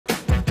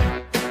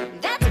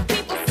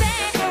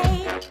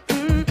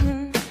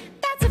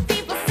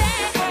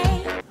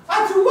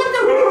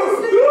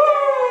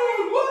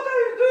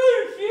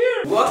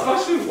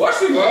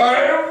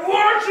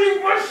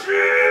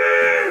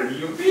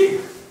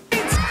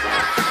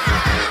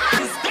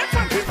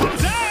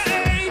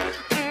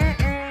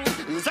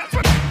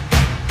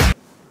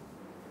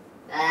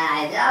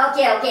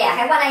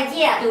have one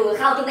idea to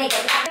how to make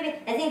it.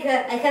 I think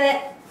I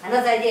have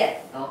another idea.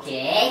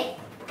 Okay.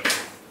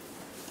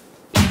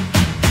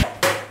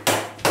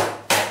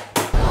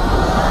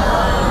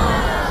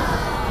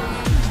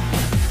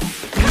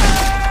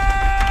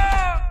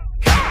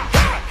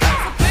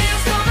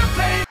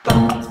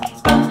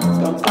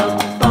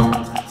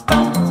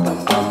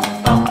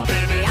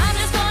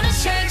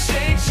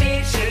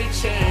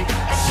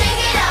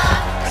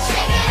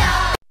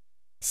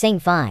 Sing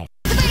 5.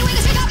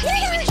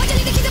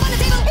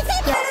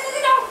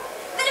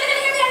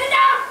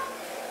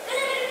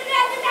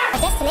 Our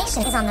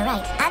destination is on the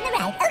right. On the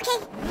right, okay.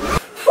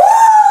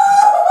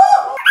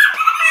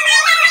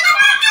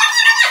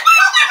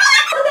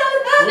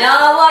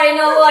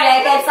 No worry,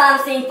 I got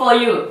something for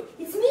you.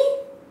 It's me?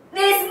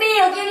 It's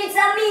milk, you need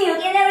some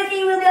milk and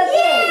everything will be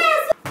okay.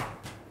 Yes!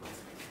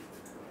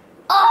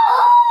 Oh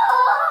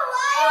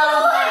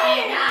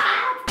my god!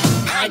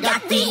 I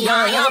got the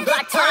oil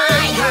black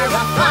tiger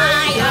of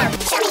fire.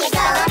 Show me your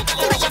gold,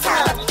 do what you're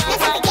told. No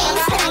time for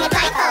games, put on your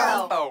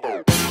blindfold.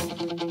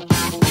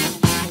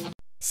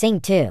 Sing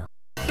 2.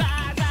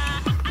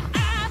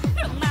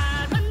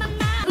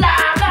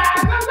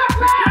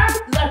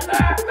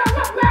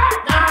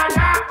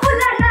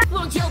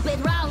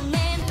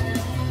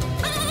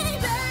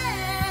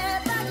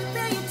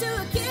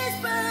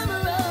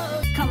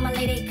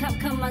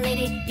 Come my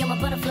lady, you're my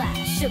butterfly,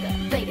 sugar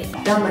baby.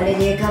 Come my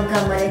lady, come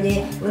my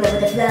lady, we're a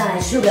butterfly,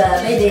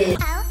 sugar baby.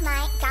 Oh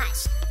my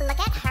gosh, look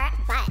at her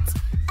butt.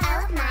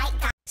 Oh my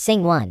gosh.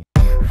 Sing 1.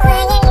 When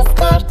are you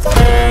scared to?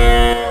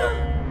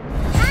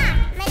 Ha!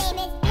 My name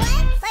is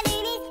what? My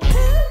name is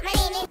who? My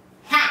name is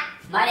Ha!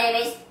 My name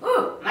is who?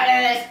 My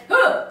name is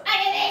who? My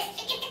name is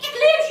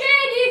Slim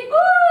Shady.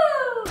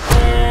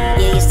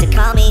 Woo! You used to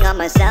call me on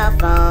my cell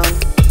phone.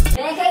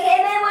 Hey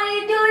man, what are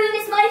you doing?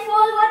 It's my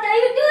fault. What are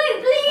you doing?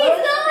 Please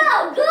go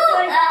out. Go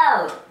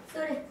out.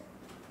 Sorry.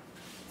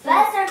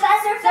 Faster.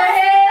 Let's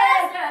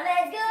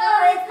go.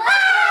 It's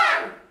fun.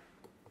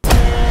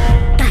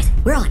 Guys,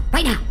 we're on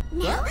right now.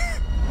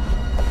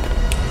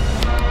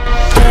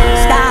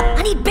 Stop! I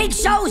need big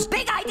shows,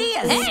 big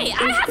ideas. Hey,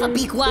 I have a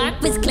big one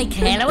with Click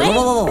Calloway.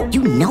 Whoa.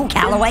 You know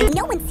Calloway?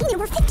 no one's seen it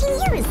for 15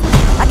 years.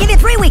 I'll give you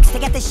 3 weeks to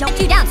get this show.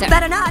 You down, sir.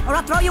 Better not, or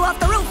I'll throw you off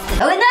the roof.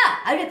 Oh no!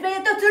 I will play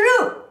it to the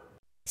roof.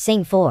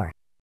 Sing 4.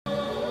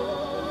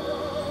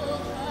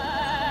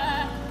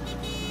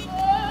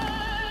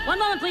 One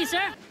moment, please,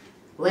 sir.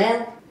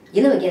 Well,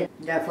 you know get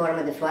the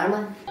forma de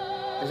forma.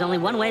 There's only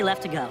one way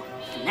left to go,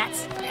 and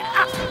that's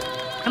up.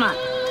 Come on,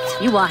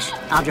 you wash,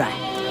 I'll dry.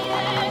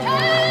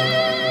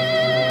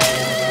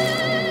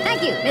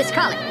 Thank you, Miss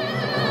Collins.